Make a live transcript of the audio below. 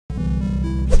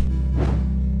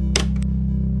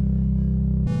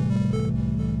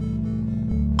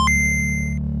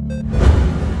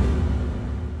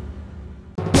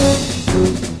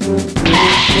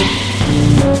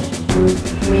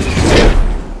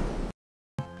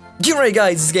Alright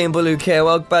guys, it's Game Boy Luke here.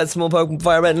 Welcome back to Small Pokemon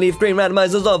Fire Red and Leaf Green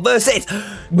Randomizer Nuzlocke versus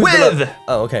with.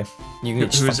 Oh, okay. You can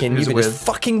just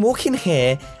fucking walk in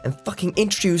here and fucking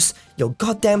introduce your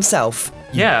goddamn self.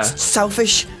 Yeah.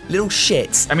 Selfish little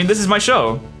shit. I mean, this is my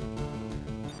show.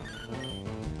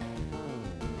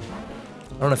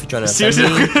 I don't know if you're trying to Seriously,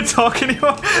 offend me. I'm not gonna talk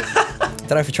anymore. I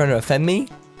don't know if you're trying to offend me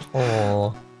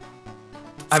or.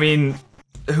 I mean,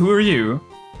 who are you?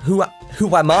 Who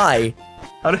am I?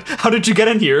 How did you get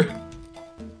in here?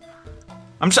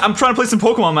 I'm trying to play some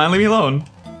Pokemon, man. Leave me alone.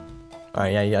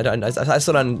 Alright, yeah. I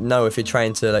still don't know if you're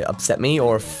trying to like upset me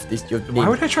or if you're. Why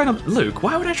would I try and Luke?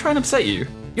 Why would I try and upset you?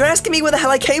 You're asking me where the hell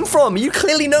I came from. You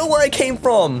clearly know where I came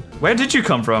from. Where did you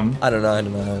come from? I don't know.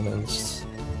 It's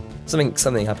just,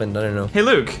 something happened. I don't know. Hey,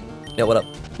 Luke. Yeah, what up?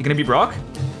 You gonna be Brock?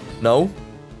 No.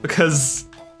 Because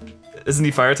isn't he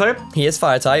Fire type? He is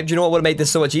Fire type. Do you know what would have made this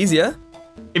so much easier?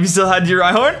 If you still had your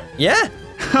Ihorn? Yeah.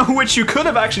 Which you could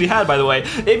have actually had, by the way,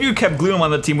 if you kept Gloom on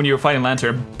the team when you were fighting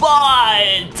Lantern. But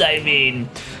I mean,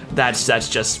 that's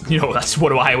just, you know, that's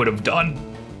what I would have done.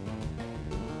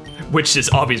 Which is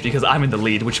obvious because I'm in the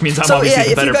lead, which means I'm obviously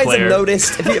the better player.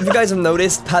 If you guys have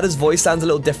noticed, Patterrz' voice sounds a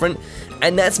little different,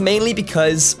 and that's mainly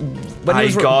because when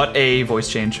I got a voice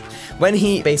change. When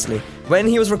he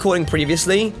was recording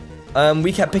previously,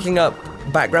 we kept picking up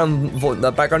background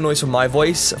noise from my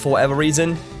voice for whatever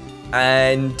reason.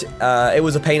 And it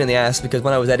was a pain in the ass because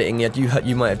when I was editing it,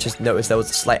 you might have just noticed there was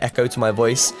a slight echo to my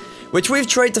voice, which we've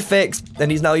tried to fix, and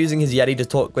he's now using his Yeti to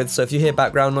talk with, so if you hear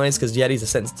background noise, because Yeti's a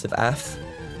sensitive AF,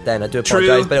 then I do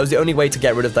apologize, but it was the only way to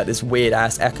get rid of this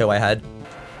weird-ass echo I had.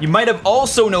 You might have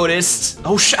also noticed...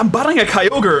 Oh shit, I'm battling a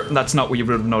Kyogre! That's not what you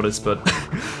would have noticed, but...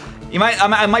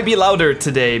 I might be louder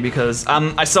today because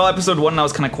I saw episode 1 and I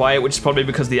was kind of quiet, which is probably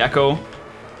because of the echo.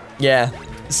 Yeah.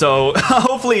 So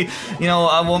hopefully, you know,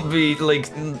 I won't be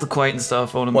like the quiet and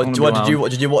stuff. What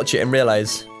did you watch it and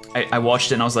realize? I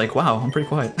watched it and I was like, wow, I'm pretty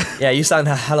quiet. Yeah, you sound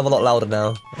a hell of a lot louder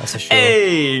now. That's for sure.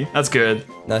 Hey, that's good.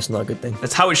 No, it's not a good thing.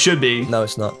 That's how it should be. No,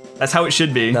 it's not. That's how it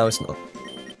should be. No, it's not.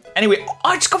 Anyway,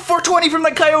 I just got 420 from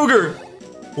that Kyogre.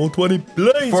 420,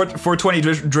 please. 420,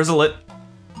 drizzle it.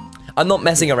 I'm not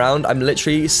messing around. I'm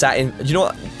literally sat in. Do you know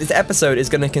what? This episode is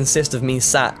going to consist of me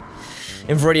sat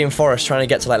in Viridian Forest trying to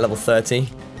get to like level 30.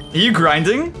 Are you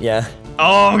grinding? Yeah.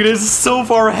 Oh, I'm gonna get so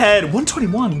far ahead.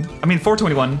 121. I mean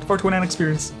 421. 429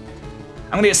 experience.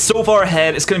 I'm gonna get so far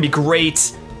ahead. It's gonna be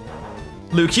great.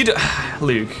 Luke,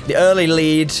 Luke. The early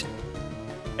lead.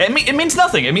 It means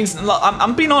nothing. It means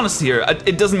I'm being honest here.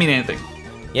 It doesn't mean anything.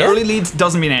 Yeah? The early leads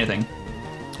doesn't mean anything.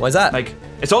 Why is that? Like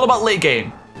it's all about late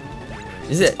game.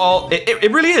 Is it?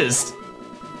 It really is.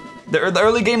 The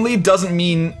early game lead doesn't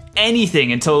mean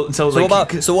anything until so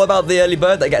what about the early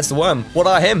bird that gets the worm? What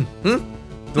are him?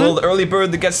 Well, the early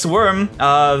bird that gets the worm,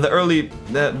 the early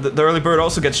bird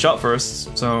also gets shot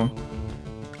first. So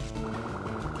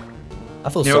I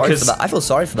feel sorry for that. I feel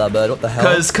sorry for that bird. What the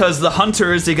hell? Because the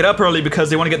hunters, they get up early because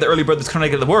they want to get the early bird that's trying to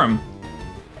get the worm.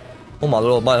 Oh my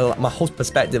lord, my whole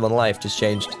perspective on life just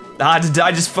changed. Did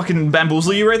I just fucking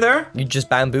bamboozle you right there? You just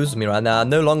bamboozled me right now.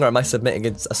 No longer am I submitting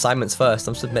assignments first.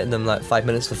 I'm submitting them like 5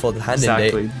 minutes before the hand-in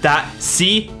date.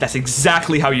 Exactly. That's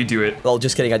exactly how you do it. Well,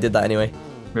 just kidding. I did that anyway.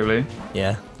 Really?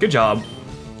 Yeah. Good job.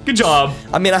 Good job.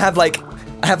 I mean, I have like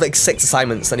 6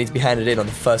 assignments that need to be handed in on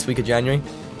the first week of January.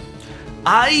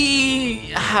 I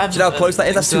have. Do you know how close that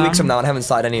is? That's 2 weeks from now, and I haven't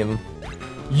started any of them.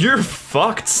 You're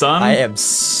fucked, son. I am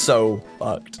so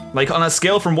fucked. Like on a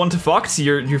scale from 1 to fucked,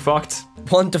 you're fucked.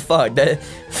 1 to fucked.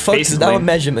 Fucked is now a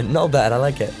measurement. Not bad. I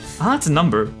like it. Ah, that's a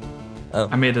number. Oh.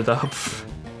 I made it up.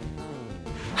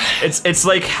 It's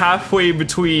like halfway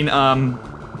between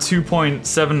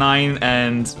 2.79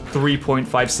 and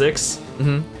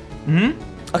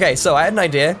 3.56. Okay, so I had an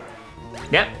idea.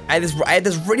 Yeah. I had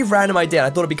this really random idea, and I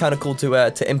thought it'd be kind of cool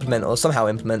to implement or somehow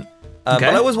implement. Okay.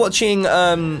 But I was watching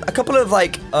a couple of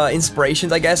like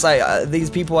inspirations, I guess. These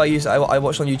people I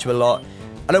watch on YouTube a lot.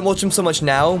 I don't watch them so much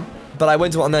now, but I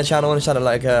went on their channel and just had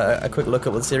like a quick look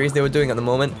at what series they were doing at the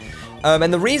moment.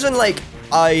 And the reason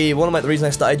the reason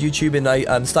I started YouTube and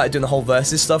I started doing the whole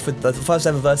versus stuff with the first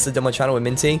ever versus I did on my channel with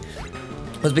Minty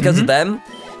was because of them.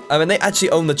 And they actually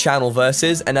own the channel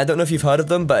versus, and I don't know if you've heard of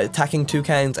them, but Attacking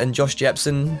Toucans and Josh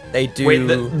Jepson, they do. Wait,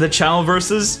 the channel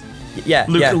versus? Yeah,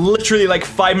 Luke, yeah. Literally like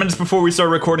 5 minutes before we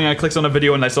started recording, I clicked on a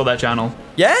video and I saw that channel.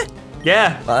 Yeah?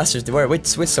 Yeah. Well, that's just, we're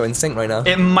so in sync right now.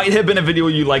 It might have been a video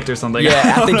you liked or something.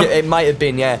 Yeah, I think it might have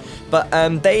been, yeah. But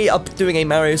they are doing a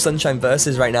Mario Sunshine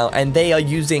versus right now, and they are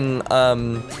using,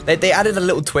 they added a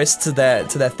little twist to their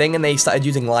thing, and they started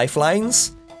using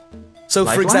lifelines. So,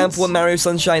 for example, in Mario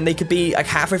Sunshine, they could be like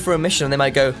halfway through a mission, and they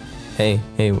might go,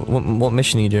 hey, what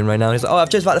mission are you doing right now? And he's like, oh, I'm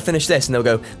just about to finish this, and they'll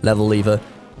go level lever,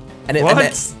 and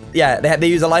they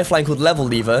use a lifeline called level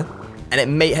lever,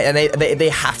 and they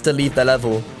have to leave their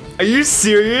level. Are you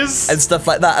serious? And stuff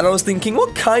like that. And I was thinking,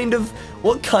 what kind of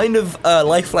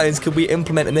lifelines could we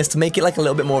implement in this to make it like a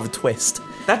little bit more of a twist?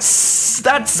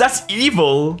 That's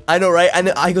evil. I know, right? And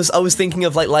I was thinking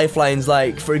of like lifelines,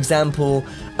 like for example,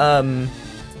 I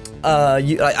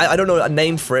don't know a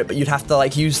name for it, but you'd have to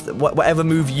like use whatever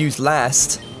move you use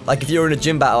last. Like if you're in a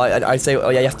gym battle, I'd say, oh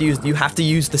yeah, you have to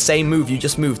use the same move you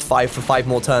just moved 5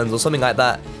 more turns or something like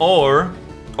that. Or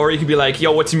you could be like,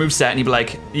 yo, what's your moveset? And you'd be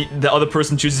like, the other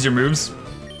person chooses your moves.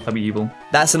 That'd be evil.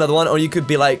 That's another one. Or you could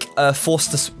be like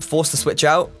forced to switch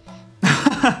out.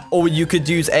 Or you could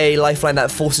use a lifeline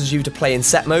that forces you to play in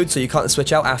set mode, so you can't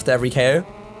switch out after every KO.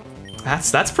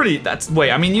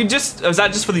 Wait, I mean, was that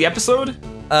just for the episode?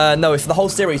 No, for the whole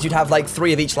series, you'd have like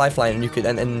 3 of each lifeline, and you could,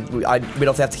 and we'd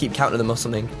obviously have to keep counting them or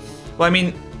something. Well, I mean,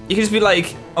 you could just be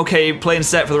like, okay, play in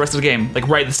set for the rest of the game, like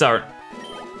right at the start.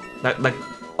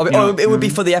 It would be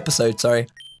for the episode, sorry.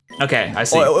 Okay, I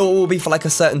see. Or it will be for like a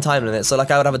certain time limit. So like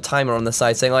I would have a timer on the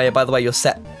side saying, oh yeah, by the way,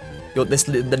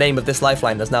 the name of this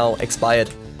lifeline has now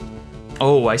expired.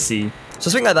 Oh, I see.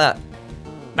 So something like that.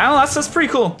 No, that's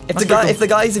pretty cool. If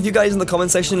you guys in the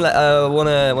comment section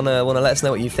wanna let us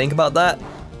know what you think about that.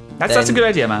 That's a good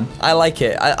idea, man. I like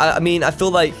it. I mean, I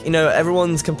feel like, you know,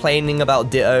 everyone's complaining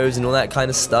about dittos and all that kind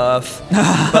of stuff.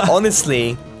 But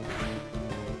honestly,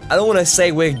 I don't want to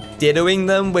say we're dittoing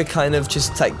them. We're kind of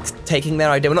just like taking their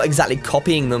idea. We're not exactly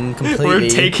copying them completely. We're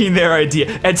taking their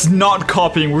idea. It's not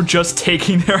copying. We're just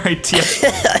taking their idea.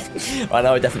 I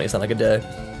know, it definitely sounds like a ditto.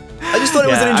 I just thought it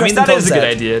was an interesting concept. That is a good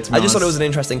idea, to be honest. I just thought it was an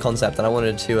interesting concept, and I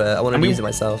wanted to use it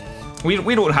myself. We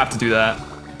don't have to do that,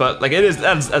 but like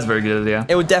that's a very good idea.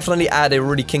 It would definitely add a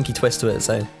really kinky twist to it.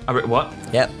 So. What?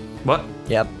 Yep. What?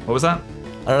 Yep. What was that?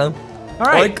 I don't know. All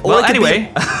right. Well,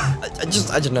 anyway,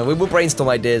 I don't know. We'll brainstorm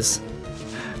ideas.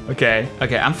 Okay.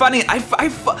 I'm finding.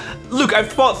 Look,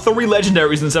 I've fought 3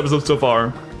 legendaries in this episode so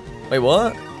far. Wait,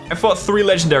 what? I fought 3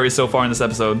 legendaries so far in this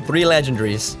episode. 3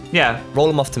 legendaries. Yeah. Roll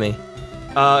them off to me.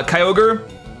 Kyogre,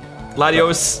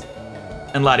 Latios,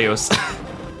 and Latios.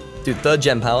 Dude, 3rd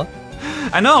gen power.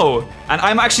 I know, and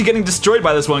I'm actually getting destroyed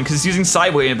by this one because it's using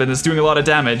Psywave and it's doing a lot of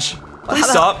damage. Please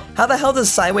stop. How the hell does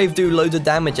Psywave do loads of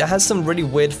damage? It has some really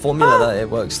weird formula that it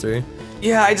works through.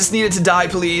 Yeah, I just need it to die,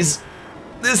 please.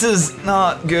 This is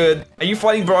not good. Are you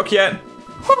fighting Brock yet?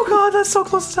 Oh god, that's so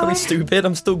close to dying. Are we stupid?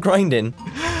 I'm still grinding.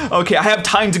 Okay, I have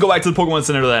time to go back to the Pokemon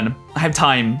Center then. I have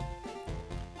time.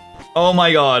 Oh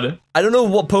my god. I don't know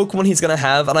what Pokemon he's gonna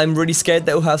have, and I'm really scared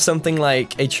that he'll have something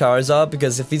like a Charizard,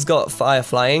 because if he's got Fire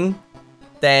Flying,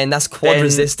 then that's quad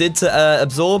resisted to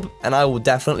absorb, and I will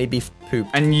definitely be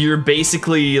pooped. And you're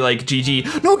basically like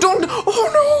GG. No, don't! Oh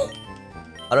no!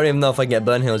 I don't even know if I can get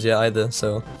Burn Heals yet either,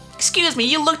 so. Excuse me,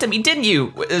 you looked at me, didn't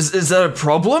you? Is that a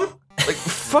problem? Like,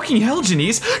 fucking hell,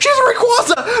 Janice. She has a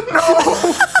Rayquaza!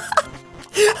 No!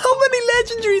 How many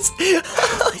legendaries?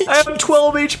 I have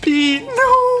 12 HP.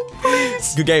 No,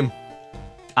 please. Good game.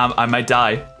 I might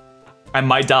die. I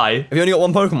might die. Have you only got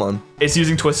 1 Pokemon? It's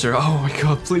using Twister. Oh my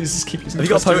god, please just keep using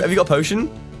Twister. Have you got Potion?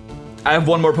 I have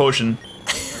 1 more potion.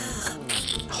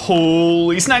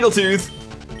 Holy Snaggletooth.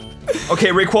 Okay,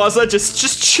 Rayquaza,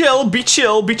 just chill, be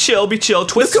chill. Twist,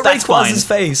 look at that's Rayquaza's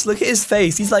face. Look at his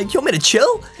face. He's like, you want me to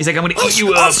chill? He's like, I'm gonna eat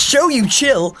you up. I'll show you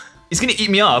chill. He's gonna eat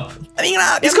me up.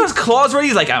 He's got his claws ready.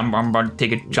 He's like, I'm about to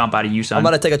take a chomp out of you, son. I'm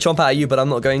about to take a chomp out of you, but I'm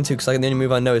not going to, because the only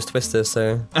move I know is Twister,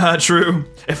 so. True.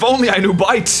 If only I knew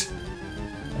Bite.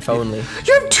 If only.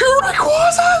 You have 2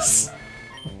 Rayquazas!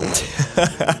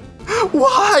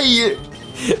 Why?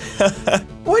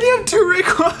 Why do you have 2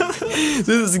 Rayquazas?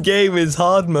 This game is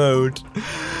hard mode.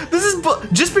 This is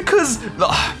just because.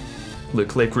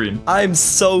 Look, Lake Green. I'm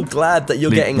so glad that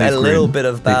you're getting a little bit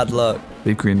of bad luck.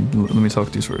 Lake Green, let me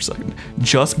talk to you for a second.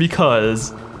 Just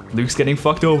because Luke's getting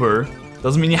fucked over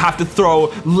doesn't mean you have to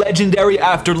throw legendary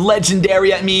after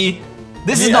legendary at me.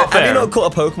 This is not fair. Have you not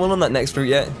caught a Pokemon on that next route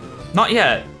yet? Not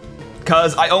yet.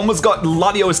 Because I almost got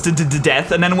Latios to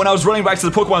death, and then when I was running back to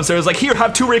the Pokemon Center, I was like, here,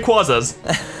 have 2 Rayquazas.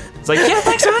 It's like, yeah,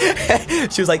 thanks, man.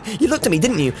 She was like, you looked at me,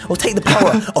 didn't you? I'll take the power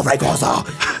of Rayquaza.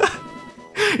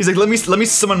 He's like, let me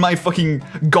summon my fucking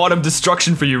god of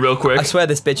destruction for you real quick. I swear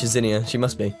this bitch is Zinnia. She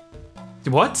must be.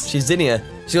 What? She's Zinnia.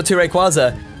 She's got 2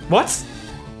 Rayquaza. What?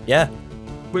 Yeah.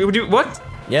 Wait, would you, what?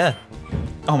 Yeah.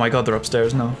 Oh my god, they're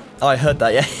upstairs now. Oh, I heard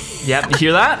that, yeah. Yep, you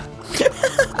hear that?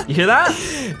 You hear that?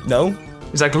 No.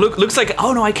 He's like, looks like,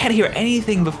 oh no, I can't hear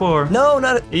anything before. No,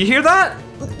 not. You hear that?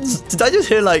 Did I just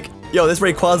hear like, yo, this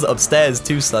Rayquaza upstairs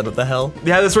too, son, what the hell?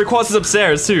 Yeah, this Rayquaza's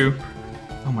upstairs too.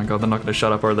 Oh Oh my god, they're not gonna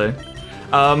shut up, are they?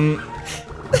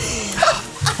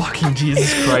 Fucking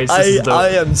Jesus Christ.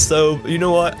 I am so. You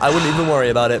know what? I wouldn't even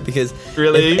worry about it because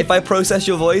really, if I process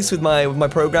your voice with my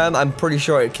program, I'm pretty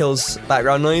sure it kills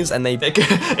background noise, and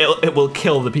it will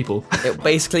kill the people.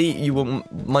 Basically, you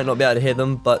might not be able to hear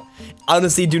them, but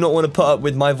honestly, do not want to put up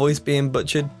with my voice being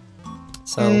butchered.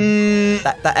 So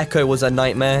that echo was a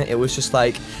nightmare. It was just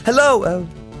like, hello,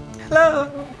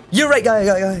 hello. You're right,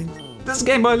 guy. This is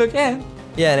Game Boy Look, yeah.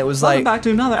 Yeah, and it was Welcome back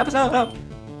to another episode.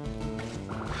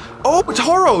 Oh,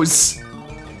 Tauros!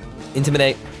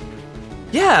 Intimidate.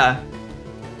 Yeah.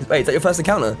 Wait, is that your first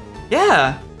encounter?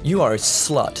 Yeah. You are a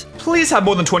slut. Please have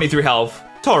more than 23 health.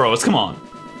 Tauros, come on.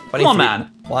 23. Come on,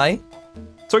 man. Why?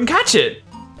 So I can catch it.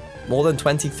 More than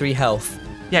 23 health.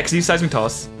 Yeah, because you seismic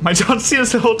toss. My John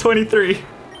Cena's level 23.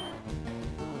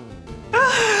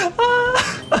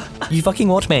 You fucking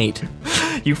what, mate?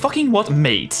 You fucking what,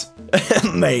 mate?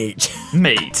 Mate.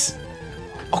 Mate.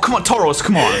 Oh, come on, Tauros,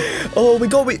 come on. Oh, oh my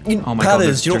God, do God, you know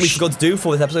what we forgot to do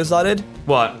before this episode started?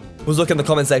 What? Was look in the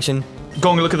comment section.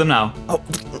 Go and look at them now. Oh,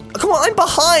 come on, I'm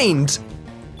behind.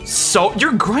 So,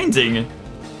 you're grinding. You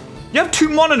have 2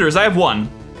 monitors, I have 1.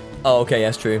 Oh, okay,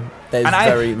 that's true. That is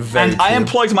very true. And I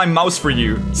unplugged my mouse for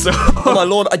you, so. Oh my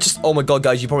lord, oh my god,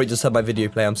 guys, you probably just heard my video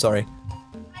play, I'm sorry.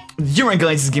 You're in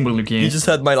guys' Game Boy Look. You just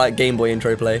heard my, like, Game Boy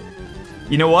intro play.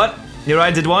 You know what? You know what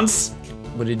I did once?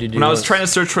 What did you do? When I was trying to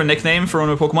search for a nickname for one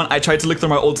of my Pokemon, I tried to look through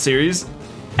my old series,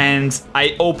 and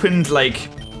I opened, like,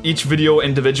 each video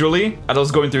individually as I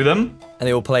was going through them. And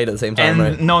they all played at the same time,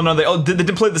 right? No, they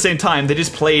didn't play at the same time. They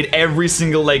just played every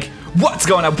single, like, what's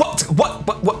going on? What?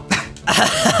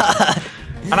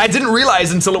 And I didn't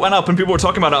realize until it went up and people were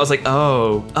talking about it. I was like,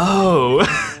 oh.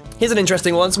 Here's an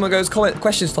interesting one. Someone goes,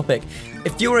 questions topic.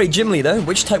 If you were a gym leader,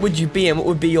 which type would you be and what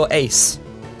would be your ace?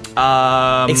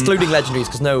 Excluding legendaries,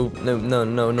 because no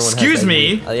one has. Excuse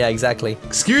me? Yeah, exactly.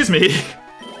 Excuse me?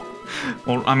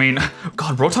 Well, I mean,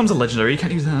 God, Rotom's a legendary. You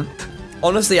can't use that.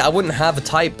 Honestly, I wouldn't have a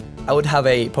type. I would have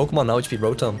a Pokemon. That would just be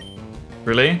Rotom.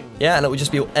 Really? Yeah, and it would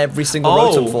just be every single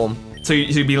Rotom form. So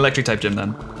you'd be an electric type gym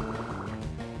then?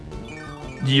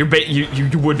 You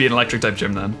would be an electric type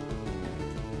gym then.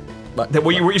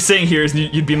 What you're saying here is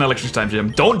you'd be an electric type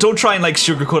gym. Don't try and like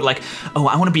sugarcoat like, oh,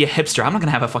 I want to be a hipster. I'm not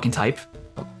gonna have a fucking type.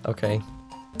 Okay.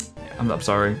 I'm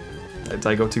sorry. Did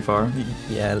I go too far?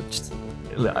 Yeah.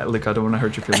 Look, I don't want to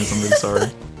hurt your feelings. I'm really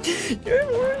sorry.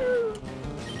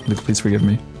 Look, please forgive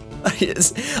me.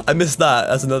 I missed that.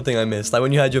 That's another thing I missed. Like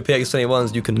when you had your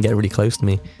PX21s, you couldn't get really close to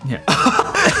me. Yeah.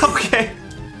 Okay.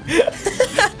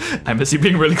 I miss you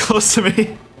being really close to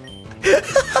me.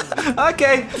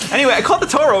 Okay. Anyway, I caught the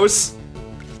Tauros.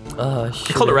 Oh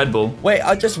shit. I called it Red Bull. Wait,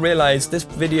 I just realized this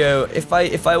video, if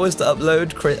I was to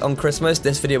upload on Christmas,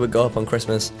 this video would go up on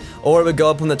Christmas. Or it would go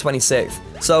up on the 26th.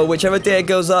 So whichever day it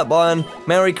goes up on,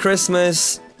 Merry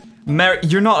Christmas.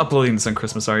 You're not uploading this on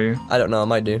Christmas, are you? I don't know, I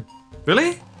might do.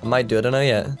 Really? I might do, I don't know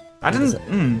yet. I didn't,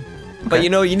 Okay. But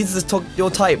you know, you need to talk your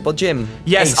type, or Jim.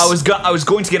 Yes, Ace. I was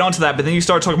going to get onto that, but then you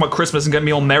started talking about Christmas and getting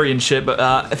me all merry and shit,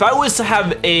 but if I was to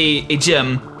have a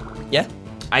gym... Yeah?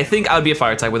 I think I would be a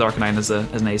fire type with Arcanine as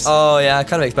an ace. Oh yeah, I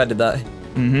kind of expected that.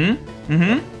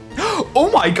 Oh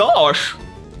my gosh!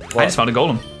 What? I just found a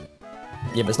golem.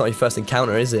 Yeah, but it's not your first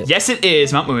encounter, is it? Yes, it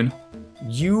is, Mount Moon.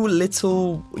 You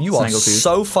are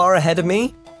so far ahead of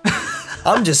me.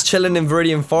 I'm just chilling in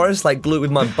Viridian Forest, like with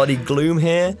my buddy Gloom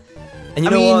here. And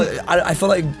you know what? I feel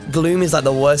like Gloom is like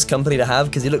the worst company to have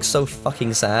because he looks so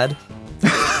fucking sad.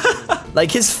 Like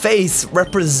his face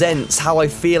represents how I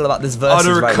feel about this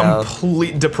versus right now. Utter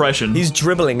complete depression. He's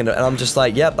dribbling and I'm just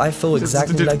like, yep, I feel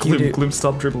exactly like you do. Gloom,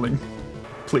 stop dribbling.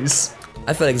 Please.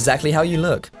 I feel exactly how you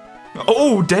look.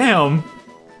 Oh, damn.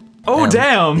 Oh,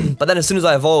 damn. But then as soon as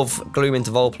I evolve Gloom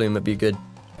into Volplume, it'd be good.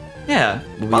 Yeah.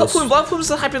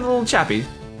 Volplume's a happy little chappy.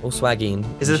 All swaggy.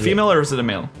 Is it a female or is it a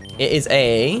male? It is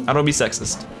a... I don't be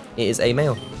sexist. It is a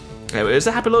male. Okay, well, it's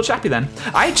a happy little chappy then.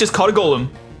 I just caught a golem.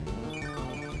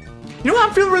 You know what?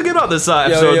 I'm feeling really good about this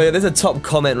episode. Yo, there's a top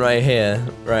comment right here,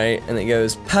 right? And it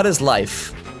goes, Patterrz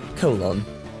life, : I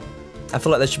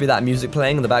feel like there should be that music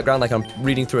playing in the background, like I'm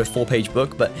reading through a 4-page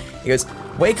book, but it goes,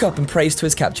 wake up and praise to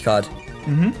his capture card.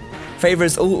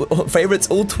 Favorites all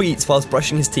tweets whilst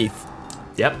brushing his teeth.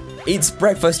 Yep. Eats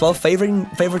breakfast while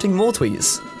favoriting more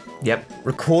tweets. Yep.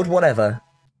 Record whatever.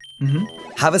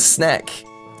 Have a snack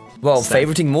while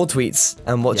favoriting more tweets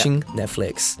and watching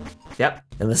Netflix. Yep.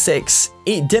 Number 6,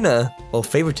 eat dinner while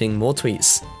favoriting more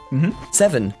tweets.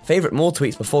 7, favorite more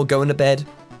tweets before going to bed.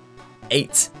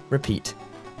 8, repeat.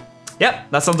 Yep,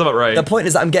 that sounds about right. The point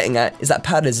is that I'm getting at is that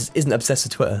Patterrz isn't obsessed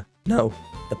with Twitter. No,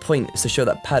 the point is to show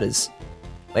that Patterrz...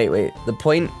 Wait, the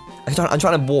point... I'm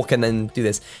trying to walk and then do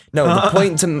this. No,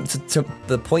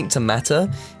 the point to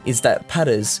matter is that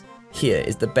Patterrz here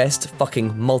is the best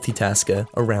fucking multitasker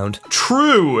around.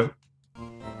 True.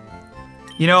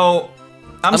 You know,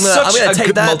 I'm such a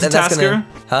good multitasker.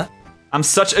 Huh? I'm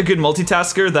such a good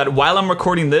multitasker that while I'm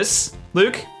recording this,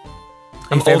 Luke,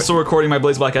 I'm also recording my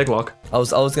Blaze Black Egglock. I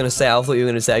was gonna say, I thought you were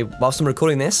gonna say, whilst I'm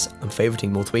recording this, I'm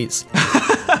favoriting more tweets.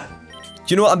 Do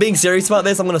you know what? I'm being serious about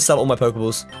this. I'm gonna sell all my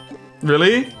Pokeballs.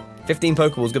 Really? 15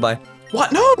 Pokeballs, goodbye.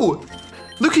 What? No!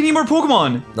 Luke, you need more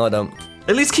Pokemon. No, I don't.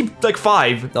 At least keep like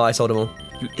 5. No, I sold them all.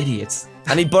 You idiots.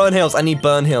 I need Burn Hills. I need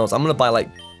Burn Hills. I'm gonna buy like...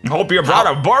 I hope you brought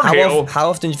a Burn Hill. How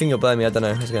often do you think you'll burn me? I don't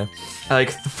know. Let's go. Like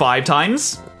 5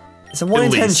 times? It's a 1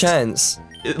 in 10 chance.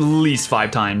 At least 5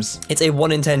 times. It's a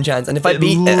 1 in 10 chance. And if I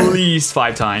beat... At least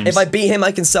 5 times. If I beat him,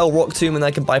 I can sell Rock Tomb and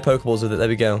I can buy Pokeballs with it. There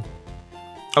we go.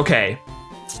 Okay.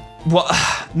 Well,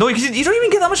 no, you don't even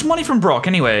get that much money from Brock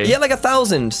anyway. Yeah, like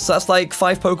 1,000. So that's like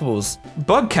 5 Pokeballs.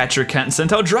 Bugcatcher can't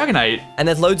send out Dragonite. And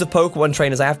there's loads of Pokemon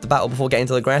trainers I have to battle before getting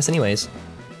to the grass anyways.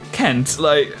 Kent,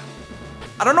 like...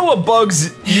 I don't know what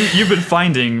bugs you've been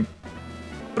finding,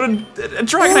 but a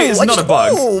Dragonite is not a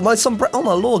bug. Oh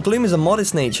my lord, Gloom is a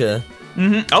modest nature.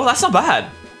 Oh, that's not bad.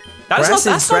 That's not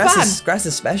bad. Grass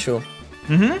is special.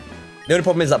 The only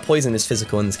problem is that poison is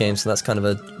physical in this game, so that's kind of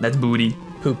a... That's booty.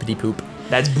 Poopity poop.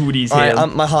 That's booty's here.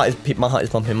 Alright, my heart is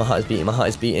pumping, my heart is beating, my heart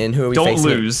is beating. Who are we facing? Don't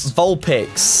lose.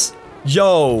 Vulpix.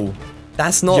 Yo,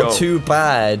 that's not too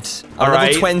bad.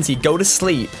 Level 20, go to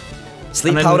sleep.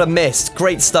 Sleep Powder Mist,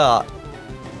 great start.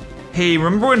 Hey,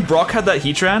 remember when Brock had that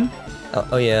Heatran?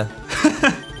 Oh yeah.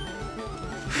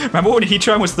 Remember when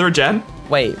Heatran was 3rd gen?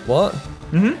 Wait, what?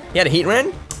 He had a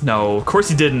Heatran? No, of course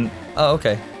he didn't. Oh,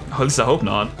 okay. At least I hope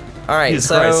not. Alright,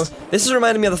 so this is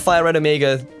reminding me of the Fire Red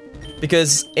Omega,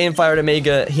 because in Fire Red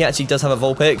Omega, he actually does have a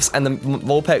Vulpix, and the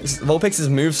Vulpix's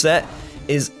moveset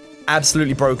is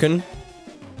absolutely broken.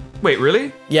 Wait,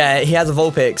 really? Yeah, he has a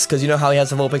Vulpix, because you know how he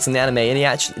has a Vulpix in the anime, and he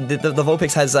actually, the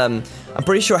Vulpix has, I'm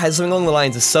pretty sure it has something along the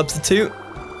lines of Substitute,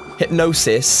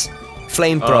 Hypnosis,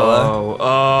 Flamethrower.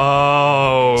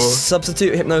 Oh.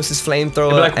 Substitute, Hypnosis,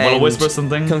 Flamethrower, like Will Wisp or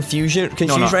something? Confuse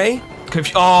Ray?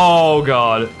 Oh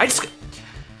god.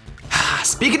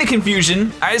 Speaking of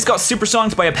confusion, I just got super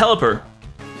stonked by a Pelipper.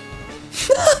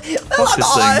 Fuck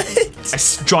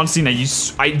this thing. John Cena,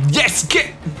 yes,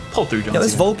 pull through, John Cena.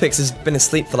 This Vulpix has been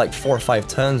asleep for like 4 or 5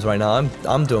 turns right now.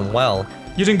 I'm doing well.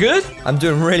 You doing good? I'm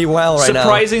doing really well right now.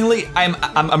 Surprisingly,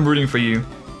 I'm rooting for you.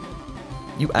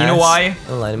 You ass. You know why?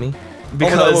 Don't lie to me.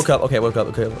 Because I woke up. Okay, woke up.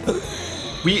 Okay.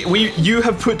 You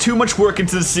have put too much work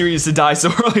into the series to die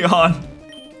so early on.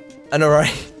 I know,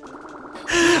 right?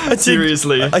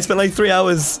 Seriously. I spent like 3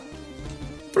 hours.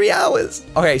 3 hours.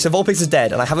 Okay, so Vulpix is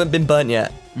dead, and I haven't been burnt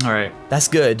yet. All right. That's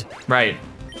good. Right.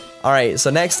 All right. So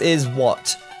next is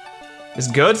what? Is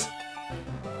it good?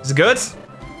 Is it good?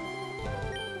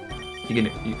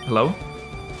 Hello?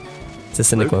 It's a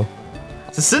Cyndaquil.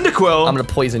 It's a Cyndaquil. I'm gonna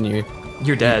poison you.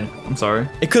 You're dead. I'm sorry.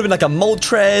 It could have been like a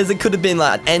Moltres. It could have been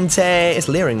like an Entei. It's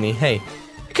leering me. Hey.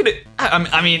 It could.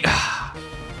 I mean,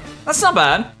 that's not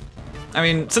bad. I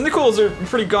mean, Cyndaquils are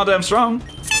pretty goddamn strong.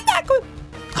 Cyndaquil.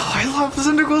 Oh, I love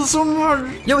Cyndaquil so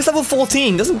much. Yo, it's level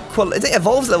 14. It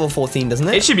evolves level 14, doesn't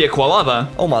it? It should be a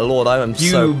Quilava. Oh my lord, I am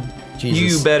so...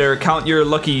 Jesus. You better count your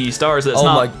lucky stars that it's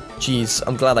not. Oh my... Jeez,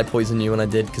 I'm glad I poisoned you when I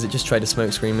did, because it just tried to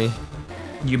smoke screen me.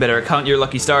 You better count your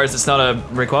lucky stars it's not a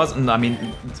Rayquaza, I mean,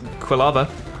 Quilava.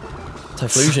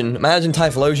 Typhlosion. Imagine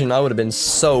Typhlosion, I would have been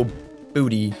so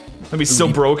booty. I'd be so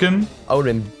broken. I would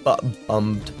have been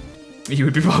bummed. You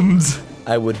would be bummed.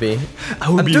 I would be.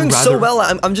 I'm doing so well.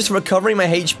 I'm just recovering my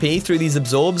HP through these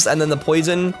absorbs, and then the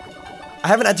poison. I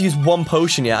haven't had to use 1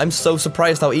 potion yet. I'm so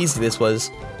surprised how easy this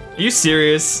was. Are you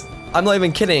serious? I'm not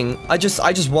even kidding. I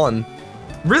just won.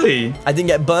 Really? I didn't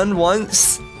get burned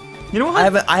once. You know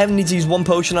what? I haven't needed to use 1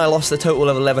 potion. I lost a total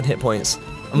of 11 hit points.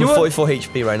 I'm at 44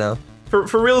 HP right now. For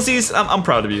realsies, I'm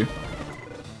proud of you.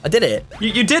 I did it.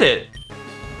 You did it.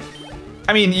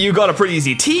 I mean, you got a pretty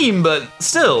easy team, but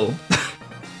still.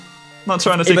 Not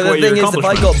trying to take away your accomplishment.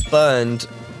 But the thing is, if I got burned,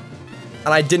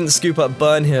 and I didn't scoop up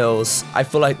burn hills, I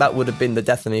feel like that would have been the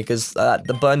death of me, because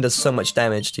the burn does so much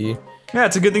damage to you. Yeah,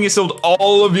 it's a good thing you sold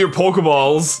all of your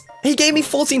Pokeballs. He gave me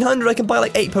 1,400, I can buy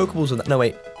like 8 Pokeballs with that. No,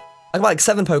 wait. I can buy like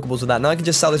 7 Pokeballs with that. Now I can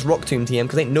just sell this Rock Tomb TM,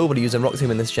 because ain't nobody using Rock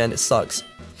Tomb in this gen, it sucks.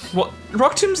 What?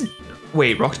 Rock Tomb's...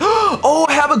 Wait, Rock... Oh,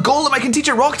 I have a Golem, I can teach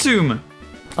it Rock Tomb!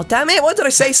 Oh, damn it, why did I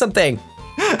say something?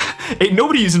 Ain't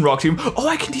nobody using Rock Tomb. Oh,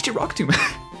 I can teach it Rock Tomb.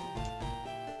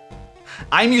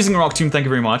 I'm using Rock Tomb, thank you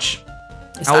very much.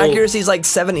 Its accuracy is like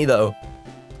 70 though.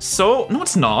 So, no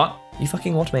it's not. You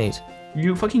fucking what, mate?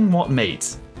 You fucking what,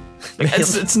 mate? Like,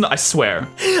 it's not. I swear.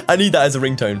 I need that as a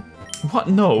ringtone. What?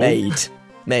 No. Made.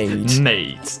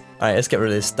 Nate. All right, let's get rid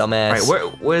of this dumbass. All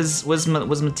right, where's my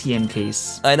TM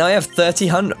case? I now have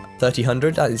 3,000. That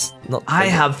is not. I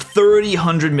have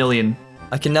 3,000 million.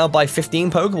 I can now buy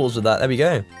 15 Pokeballs with that. There we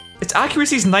go. Its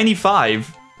accuracy is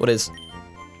 95. What is?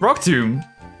 Rock Tomb.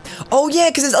 Oh yeah,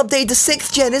 because it's updated to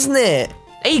 6th gen, isn't it?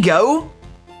 There you go.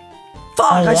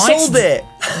 Fuck, I sold it.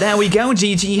 There we go,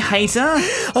 GG hater.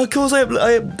 Of course, I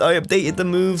updated the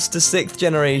moves to 6th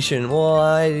generation. Well,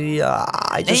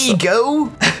 I just. There you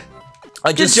go.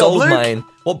 I just Good job, sold Luke. mine.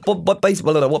 What base?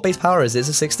 Well, what base power is it? Is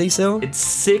it 60 still? It's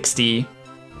 60,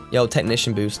 Yo,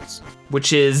 technician boosts.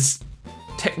 which is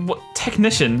what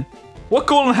technician? What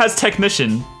golem has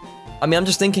technician? I mean, I'm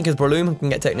just thinking because Breloom can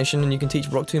get technician, and you can teach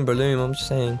Rock Tomb Breloom. I'm just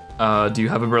saying. Do you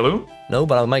have a Breloom? No,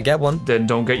 but I might get one. Then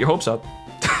don't get your hopes up.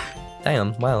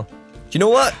 Damn. Wow. Do you know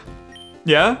what?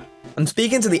 Yeah. I'm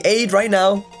speaking to the aide right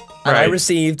now, and I Right.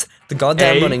 received the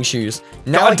goddamn Aide? running shoes.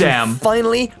 Now I Goddamn. can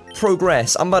finally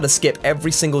progress. I'm about to skip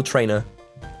every single trainer.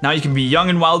 Now you can be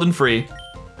young and wild and free.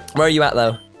 Where are you at,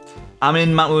 though? I'm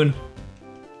in Mount Moon.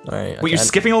 All right. Wait, you're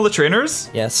skipping all the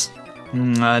trainers? Yes.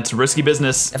 It's risky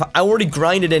business. If I already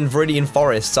grinded in Viridian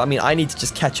Forest, so I mean, I need to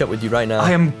just catch up with you right now.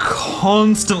 I am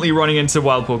constantly running into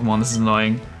wild Pokemon. This is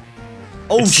annoying.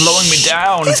 Oh, It's slowing me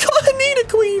down. He's got a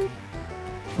Nidoqueen.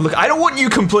 Look, I don't want you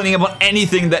complaining about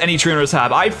anything that any trainers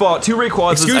have. I fought 2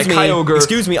 Rayquazas, Excuse a me, Kyogre,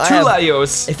 excuse me, 2 I have-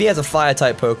 Latios. If he has a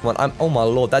fire-type Pokemon, oh my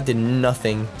lord, that did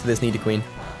nothing to this Nidoqueen.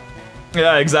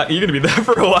 Yeah, exactly. You're gonna be there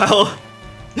for a while.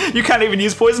 You can't even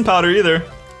use Poison Powder either.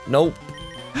 Nope.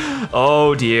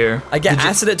 Oh dear. I get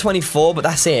Acid at 24, but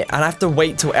that's it. And I have to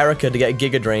wait till Erica to get a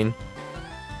Giga Drain.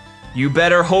 You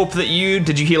better hope that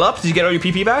did you heal up? Did you get all your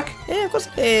PP back? Yeah, of course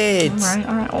I did.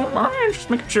 Alright, just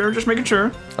making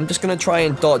sure. I'm just gonna try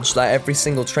and dodge like every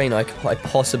single trainer I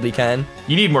possibly can.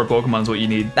 You need more Pokemon is what you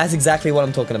need. That's exactly what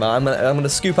I'm talking about. I'm gonna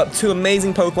scoop up 2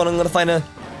 amazing Pokemon. I'm gonna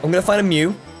find a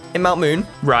Mew in Mount Moon.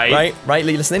 Right. Right,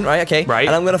 listening? Right, okay. Right.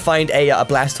 And I'm gonna find a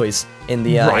Blastoise in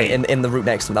the Right. in the route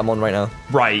next to that I'm on right now.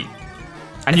 Right.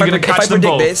 And you're gonna catch if I them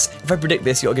predict both. if I predict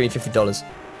this, you gotta give me $50.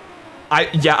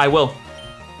 Yeah, I will.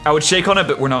 I would shake on it,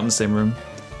 but we're not in the same room.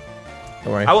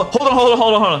 Don't worry. I will.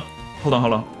 Hold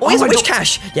on. Oh, he's I a Wish don't-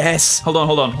 Cash. Yes. Hold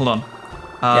on.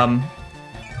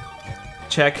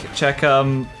 Check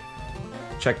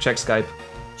Skype.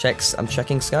 Checks. I'm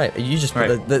checking Skype. You just put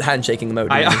Right. the handshaking emote.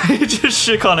 didn't you? I just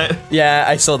shook on it. Yeah,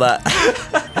 I saw that.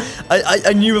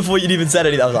 I knew before you'd even said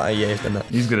anything. I was like, oh, yeah, he's done that.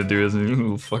 He's gonna do his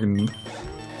little fucking.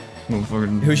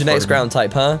 Who's your next ground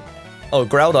type, huh? Oh,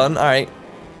 Groudon. All right.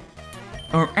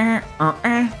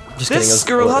 Just kidding, This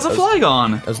girl has a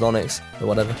Flygon. It was Onix or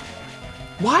whatever.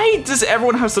 Why does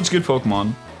everyone have such good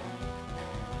Pokemon?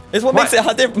 It's what makes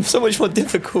it so much more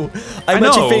difficult. I'm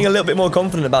actually feeling a little bit more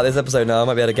confident about this episode now. I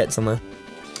might be able to get somewhere.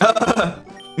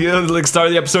 You know, like start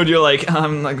of the episode, you're like,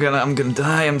 I'm gonna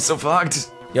die. I'm so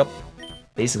fucked. Yep.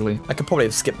 Basically. I could probably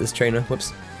have skipped this trainer.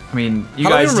 Whoops. I mean, you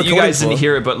How long guys are we recording didn't for?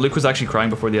 hear it, but Luke was actually crying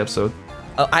before the episode.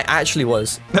 I actually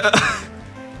was.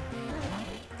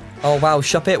 Oh wow,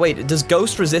 Shuppet. Wait, does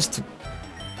Ghost resist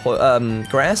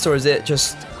grass, or is it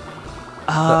just?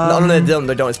 No, they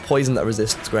don't. It's poison that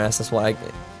resists grass. That's why.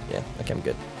 Yeah. Okay, I'm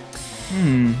good.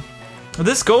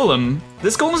 This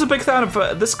Golem's a big fan of.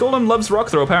 This Golem loves Rock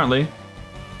Throw apparently.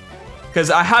 Because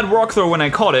I had Rock Throw when I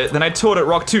caught it, then I taught it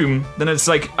Rock Tomb, then it's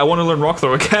like I want to learn Rock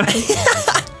Throw again.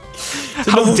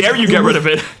 How dare you get rid of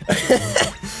it?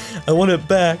 I want it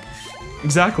back.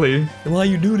 Exactly. Why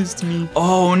you do this to me?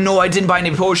 Oh no, I didn't buy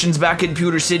any potions back in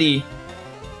Pewter City.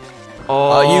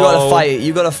 Oh, You gotta fight.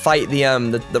 You gotta fight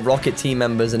the Rocket team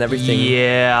members and everything.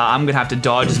 Yeah, I'm gonna have to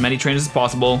dodge as many trainers as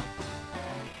possible.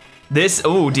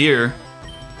 Oh dear.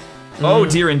 Oh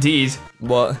dear indeed.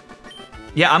 What?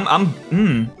 Yeah,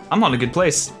 I'm on a good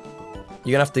place.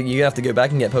 You're gonna have to go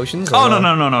back and get potions. Or Oh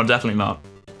not? no, definitely not.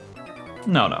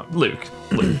 No, Luke.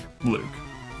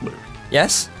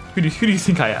 Yes. Who do you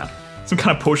think I am? Some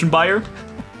kind of potion buyer?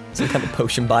 Some kind of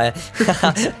potion buyer.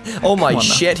 Oh my Come on now.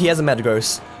 shit! He has a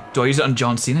Metagross. Do I use it on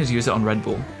John Cena or do I use it on Red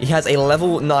Bull? He has a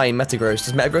level 9 Metagross.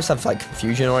 Does Metagross have like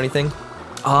fusion or anything?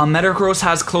 Metagross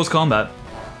has close combat.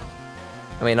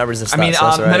 I mean, I resist. I mean, that, so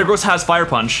that's all right. Metagross has Fire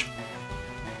Punch.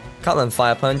 Can't learn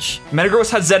Fire Punch. Metagross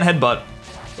has Zen Headbutt.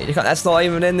 You can't, that's not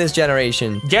even in this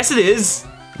generation. Yes, it is.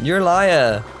 You're a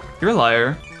liar. You're a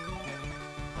liar.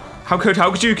 How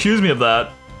could you accuse me of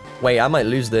that? Wait, I might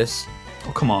lose this.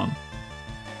 Oh, come on.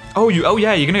 Oh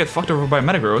yeah, you're gonna get fucked over by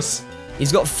Metagross.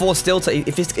 He's got 4 steel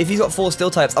types. If he's got 4 steel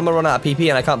types, I'm gonna run out of PP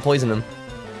and I can't poison him.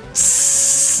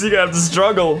 You're gonna have to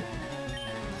struggle.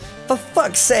 For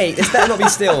fuck's sake, this better not be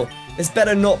steel. This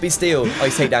better not be steel. Oh,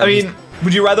 he's takedown. I mean,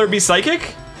 Would you rather it be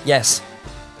psychic? Yes.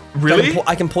 Really?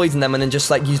 I can poison them and then just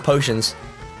like use potions.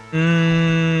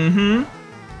 Mm-hmm.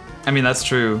 I mean, that's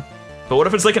true. But what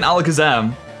if it's like an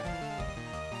Alakazam?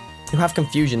 You have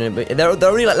confusion in it, but they're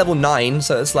only like level 9,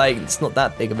 so it's like, it's not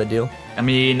that big of a deal. I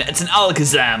mean, it's an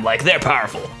Alakazam, like, they're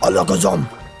powerful. Alakazam!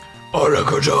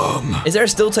 Alakazam! Is there a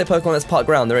steel type Pokemon that's part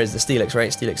ground? There is, the Steelix, right?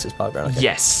 Steelix is part ground. Okay.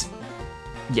 Yes.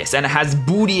 Yes, and it has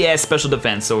booty-ass special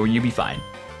defense, so you'll be fine.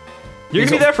 You're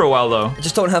gonna be there for a while, though.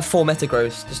 Just don't have 4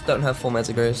 Metagross. Just don't have 4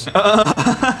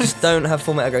 Metagross. Just don't have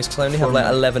 4 Metagross, because I only have like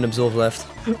 11 Absorb left.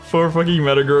 4 fucking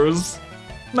Metagross.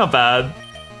 Not bad.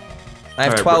 I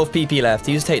have 12 PP left.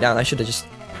 Use takedown. I should have just...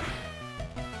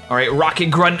 Alright, Rocket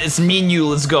Grunt, it's me and you,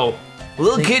 let's go.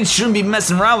 Little kids shouldn't be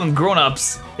messing around with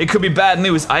grown-ups. It could be bad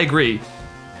news, I agree.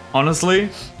 Honestly.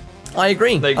 I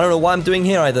agree. Like, I don't know what I'm doing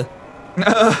here either.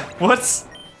 What?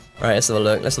 Right, let's have a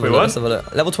look. Let's have a look. Let's have a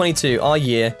look. Level 22, our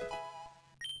year.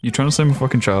 You trying to say I'm a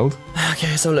fucking child?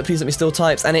 Okay, so look, please let me steel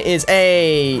types. And it is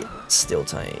a steel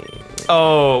type.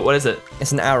 Oh, what is it?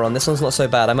 It's an Aron. This one's not so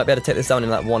bad. I might be able to take this down in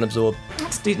like 1 absorb.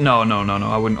 No.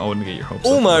 I wouldn't get your hopes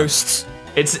up. Almost.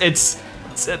 It's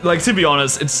like, to be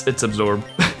honest, it's absorb.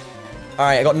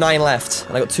 Alright, I got 9 left.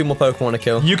 And I got 2 more Pokemon to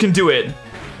kill. You can do it.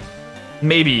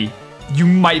 Maybe. You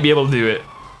might be able to do it.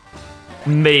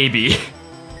 Maybe.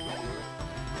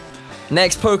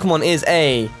 Next Pokemon is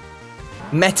a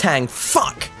Metang.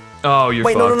 Fuck! Oh, you're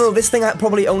Wait, fucked. no. This thing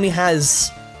probably only has...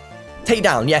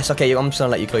 Takedown. Yes, okay, I'm just gonna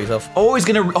let you kill yourself. Oh, he's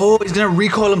gonna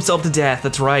recoil himself to death.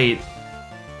 That's right.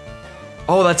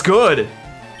 Oh, that's good.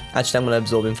 Actually, I'm gonna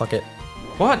absorb him. Fuck it.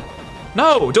 What?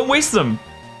 No, don't waste them.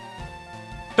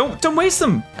 Don't waste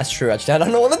them. That's true, actually. I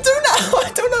don't know what to do now.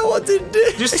 I don't know what to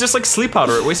do. Just like sleep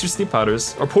powder it. Waste your sleep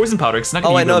powders. Or poison powder, it's not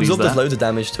gonna Oh, wait, no, release absorb does that. loads of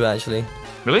damage too, actually.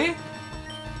 Really?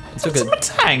 It's It's a good.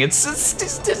 Metang. It's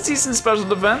decent special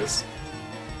defense.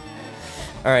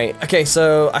 Alright, okay,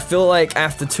 so I feel like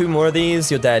after 2 more of these,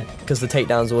 you're dead. Because the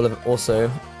takedowns all of also.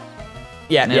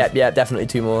 Yeah, definitely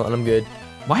 2 more, and I'm good.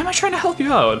 Why am I trying to help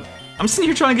you out? I'm sitting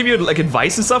here trying to give you like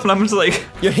advice and stuff, and I'm just like,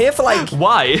 You're here for like,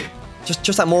 why?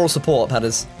 just that moral support,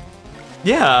 Patterrz.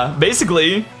 Yeah,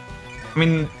 basically. I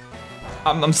mean,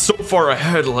 I'm so far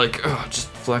ahead, like, just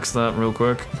flex that real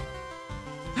quick.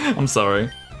 I'm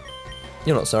sorry.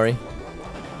 You're not sorry.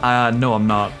 No, I'm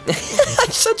not.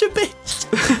 Such a bitch.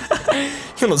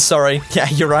 You're not sorry. Yeah,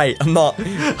 you're right. I'm not.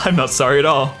 I'm not sorry at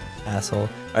all. Asshole.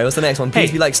 Alright, what's the next one? Please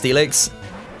Hey. be like Steelix.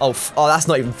 Oh, that's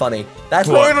not even funny. That's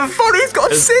What? not even funny. It's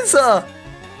got a scissor.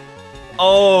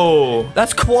 Oh.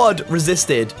 That's quad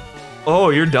resisted.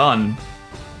 Oh, you're done.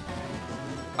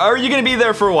 Are you gonna be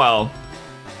there for a while?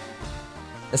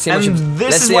 Let's see how And much. this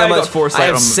Let's is see why how I got much. foresight I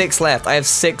have on- 6 left. I have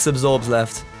 6 absorbs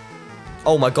left.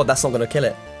 Oh my god, that's not gonna kill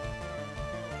it.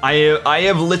 I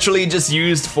have literally just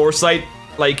used foresight,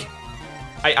 like,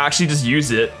 I actually just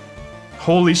used it.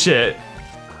 Holy shit.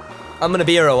 I'm gonna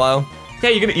be here a while. Yeah,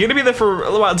 you're gonna be there for a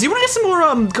little while. Do you want to get some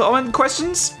more comment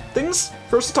questions, things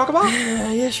for us to talk about?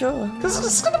 Yeah, sure. Because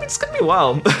it's gonna be a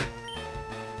while.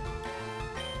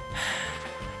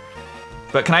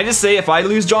 But can I just say, if I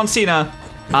lose John Cena,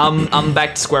 I'm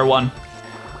back to square one.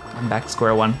 I'm back to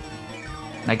square one.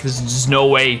 Like, there's just no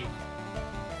way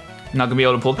I'm not gonna be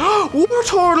able to pull. War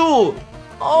Turtle!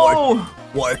 Oh!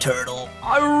 War Turtle.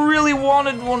 I really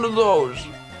wanted one of those.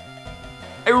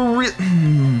 I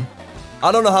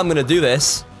don't know how I'm gonna do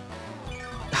this.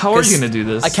 How are you gonna do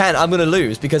this? I can't. I'm gonna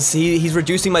lose because he's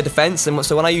reducing my defense, and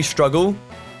so when I use struggle,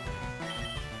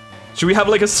 Should we have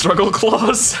like a struggle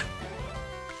clause?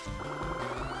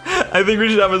 I think we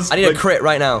should have a. I need a crit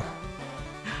right now.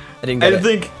 I didn't get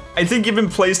it. I think you've been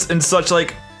placed in such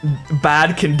like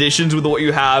bad conditions with what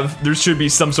you have. There should be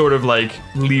some sort of like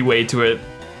leeway to it.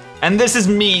 And this is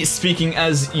me speaking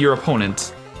as your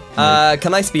opponent.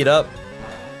 Can I speed up?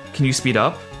 Can you speed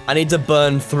up? I need to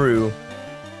burn through.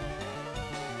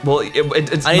 Well,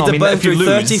 it's. I need to burn if you through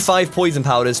lose. 35 poison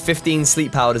powders, 15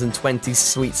 sleep powders, and 20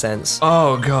 sweet scents.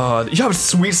 Oh god, you have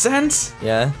sweet sense?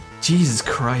 Yeah. Jesus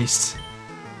Christ,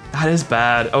 that is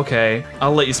bad. Okay,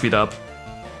 I'll let you speed up,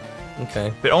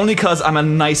 Okay. but only cause I'm a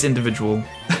nice individual.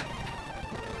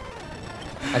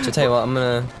 Actually, tell you what, I'm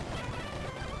gonna.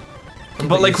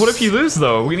 But like, what if you lose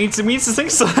though? We need to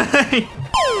think so.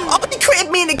 Oh, he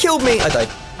critted me and it killed me. I died.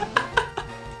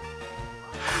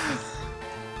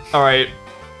 All right,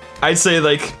 I'd say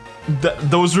like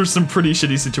those were some pretty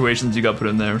shitty situations you got put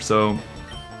in there. So,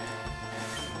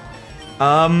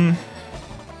 I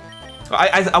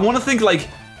want to think like.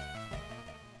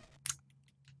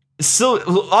 Still,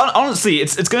 honestly,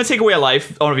 it's gonna take away a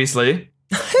life, obviously.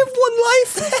 I have 1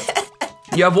 life.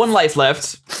 You have 1 life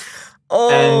left. Oh.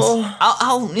 And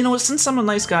I'll, you know, since I'm a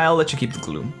nice guy, I'll let you keep the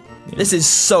glue. This is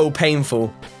so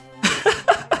painful.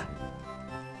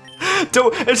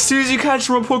 As soon as you catch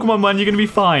from a Pokemon, man, you're gonna be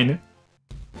fine.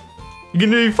 You're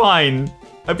gonna be fine.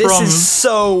 I promise. This is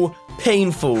so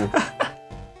painful.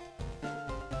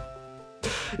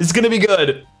 It's gonna be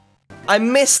good. I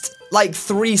missed like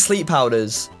 3 sleep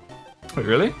powders. Wait,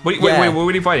 really? Wait, Yeah. wait, what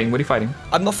are you fighting? What are you fighting?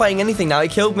 I'm not fighting anything now. He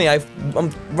killed me.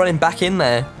 I'm running back in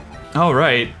there. Oh,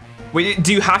 right. Wait,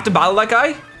 do you have to battle that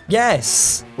guy?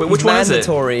 Yes. Wait, which one is it?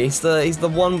 Mandatory. He's the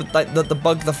one with like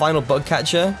the final bug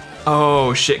catcher.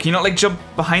 Oh, shit. Can you not, like, jump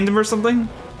behind him or something?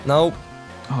 Nope.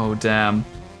 Oh, damn.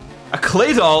 A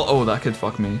Claydol? Oh, that could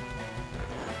fuck me.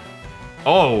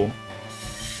 Oh.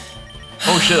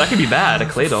 Oh, shit, that could be bad. A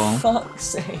Claydol. Fuck's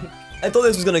sake. I thought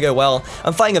this was gonna go well.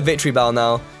 I'm fighting a Victory Bell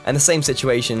now, and the same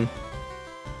situation.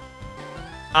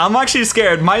 I'm actually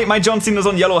scared. My John Cena's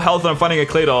on yellow health and I'm fighting a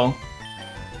Claydol.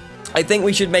 I think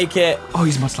we should make it... Oh,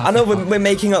 he's much I know we're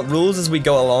making up rules as we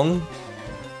go along.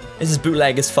 This is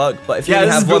bootleg as fuck, but if you only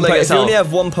have one, if you only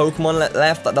have one Pokemon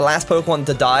left, like the last Pokemon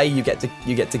to die, you get to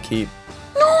keep.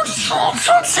 No,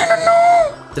 John Cena,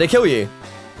 no! Did I kill you?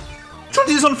 John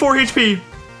Cena's on 4 HP.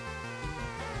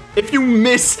 If you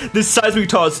miss this seismic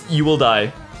toss, you will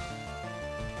die.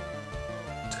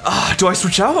 Do I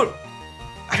switch out?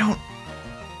 I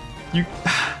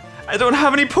don't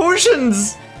have any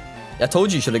potions. I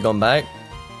told you should have gone back.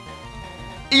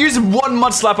 I used 1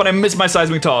 Mud Slap and I missed my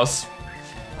seismic toss.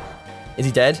 Is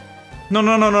he dead? No.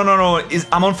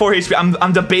 I'm on 4 HP.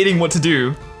 I'm debating what to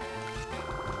do.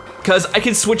 Because I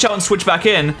can switch out and switch back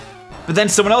in, but then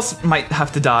someone else might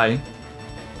have to die.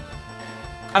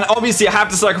 And obviously I have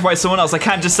to sacrifice someone else. I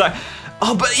can't just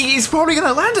oh, but he's probably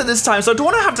gonna land it this time, so I don't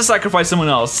want to have to sacrifice someone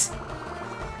else.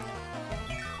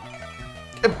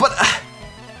 But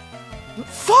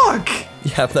fuck!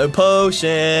 You have no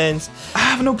potions. I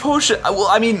have no potion. Well,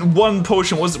 I mean, 1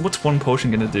 potion. What's 1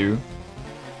 potion gonna do?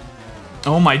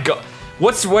 Oh my god.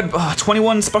 What's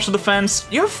 21 special defense?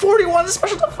 You have 41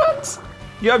 special defense?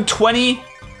 You have 20?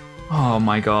 Oh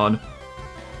my god.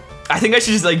 I think I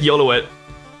should just like YOLO it.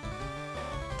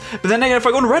 But then again, if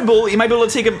I go to Red Bull, you might be able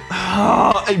to take him.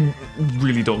 I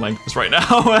really don't like this right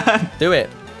now, man. Do it.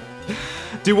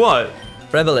 Do what?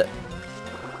 Rebel it.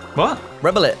 What?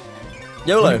 Rebel it.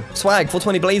 YOLO. Swag.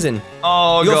 420 blazing.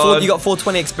 Oh you god. You got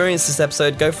 420 experience this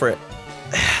episode. Go for it.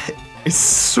 I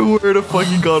swear to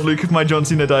fucking god, Luke, if my John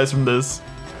Cena dies from this.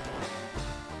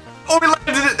 Oh, he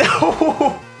landed it!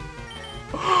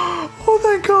 Oh,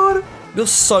 thank god. You're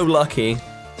so lucky.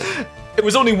 It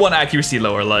was only 1 accuracy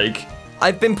lower, like.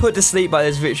 I've been put to sleep by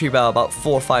this Victory Bell about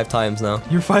 4 or 5 times now.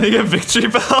 You're fighting a Victory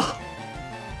Bell?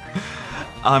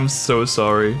 I'm so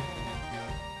sorry.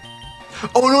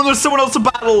 Oh no, there's someone else to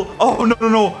battle! Oh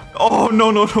no. Oh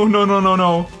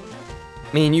no.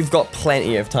 I mean, you've got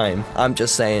plenty of time. I'm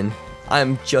just saying.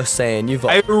 You've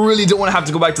got... I really don't want to have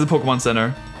to go back to the Pokemon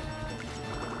Center.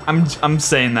 I'm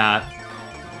saying that.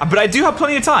 But I do have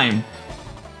plenty of time.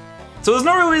 So there's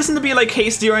no real reason to be like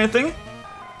hasty or anything.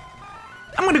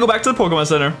 I'm gonna go back to the Pokemon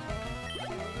Center.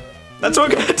 That's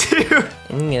what I'm gonna do.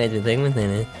 I'm gonna do thing within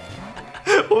it.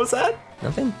 What was that?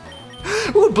 Nothing.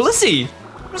 Ooh, Blissey!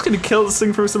 I'm just gonna kill this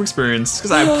thing for some experience,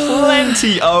 because I have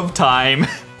plenty of time.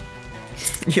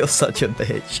 You're such a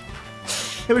bitch.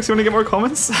 Hey, Alex, you wanna get more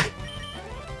comments?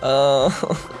 Come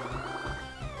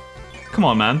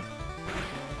on, man.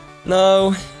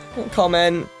 No. Don't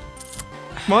comment.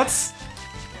 What?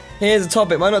 Here's a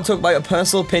topic. Why not talk about your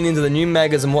personal opinions of the new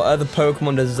Megas and what other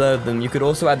Pokemon deserve them? You could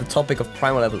also add the topic of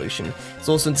Primal Evolution. It's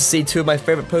awesome to see 2 of my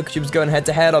favorite Poketubes going head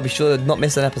to head. I'll be sure to not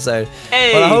miss an episode.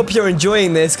 Hey! Well, I hope you're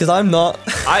enjoying this, because I'm not.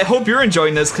 I hope you're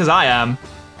enjoying this, because I am.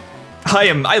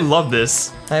 I love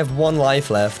this. I have 1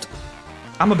 life left.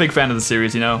 I'm a big fan of the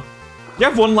series, you know. You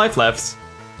have 1 life left.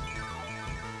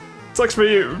 Sucks for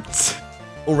you.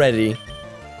 Already.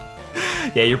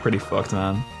 Yeah, you're pretty fucked,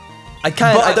 man. I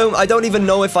can't. I don't even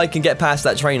know if I can get past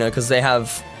that trainer because they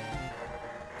have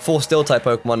 4 Steel type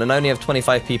Pokemon and only have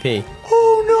 25 PP.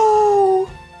 Oh no!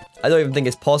 I don't even think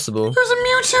it's possible. There's a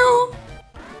Mewtwo.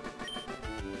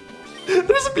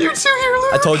 There's a Mewtwo here,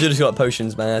 Luke. I told you to got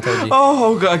potions, man. I told you.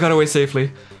 Oh god, I got away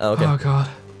safely. Oh, okay. Oh god.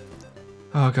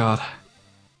 Oh god.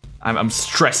 I'm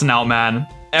stressing out, man.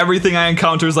 Everything I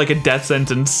encounter is like a death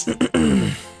sentence.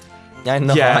 I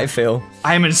know how I feel.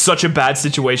 I am in such a bad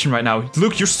situation right now.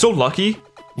 Luke, you're so lucky.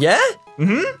 Yeah?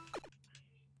 Mm-hmm.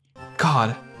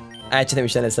 God. I actually think we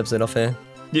should end this episode off here.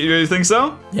 You really think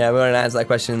so? Yeah, we're gonna answer that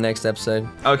question in the next episode.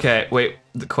 Okay, wait,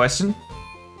 the question?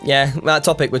 Yeah, that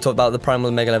topic we talked about the Primal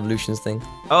and Mega Evolutions thing.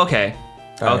 Okay.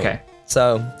 All okay. Right.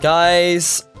 So,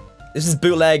 guys, this is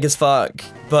bootleg as fuck,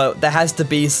 but there has to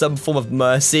be some form of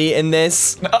mercy in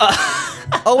this.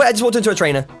 Oh wait, I just walked into a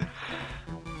trainer.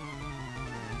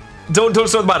 Don't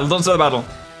start the battle. Don't start the battle.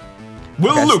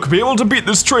 Will Okay. Luke be able to beat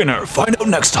this trainer? Find out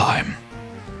next time.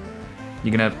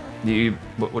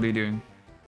 What are you doing?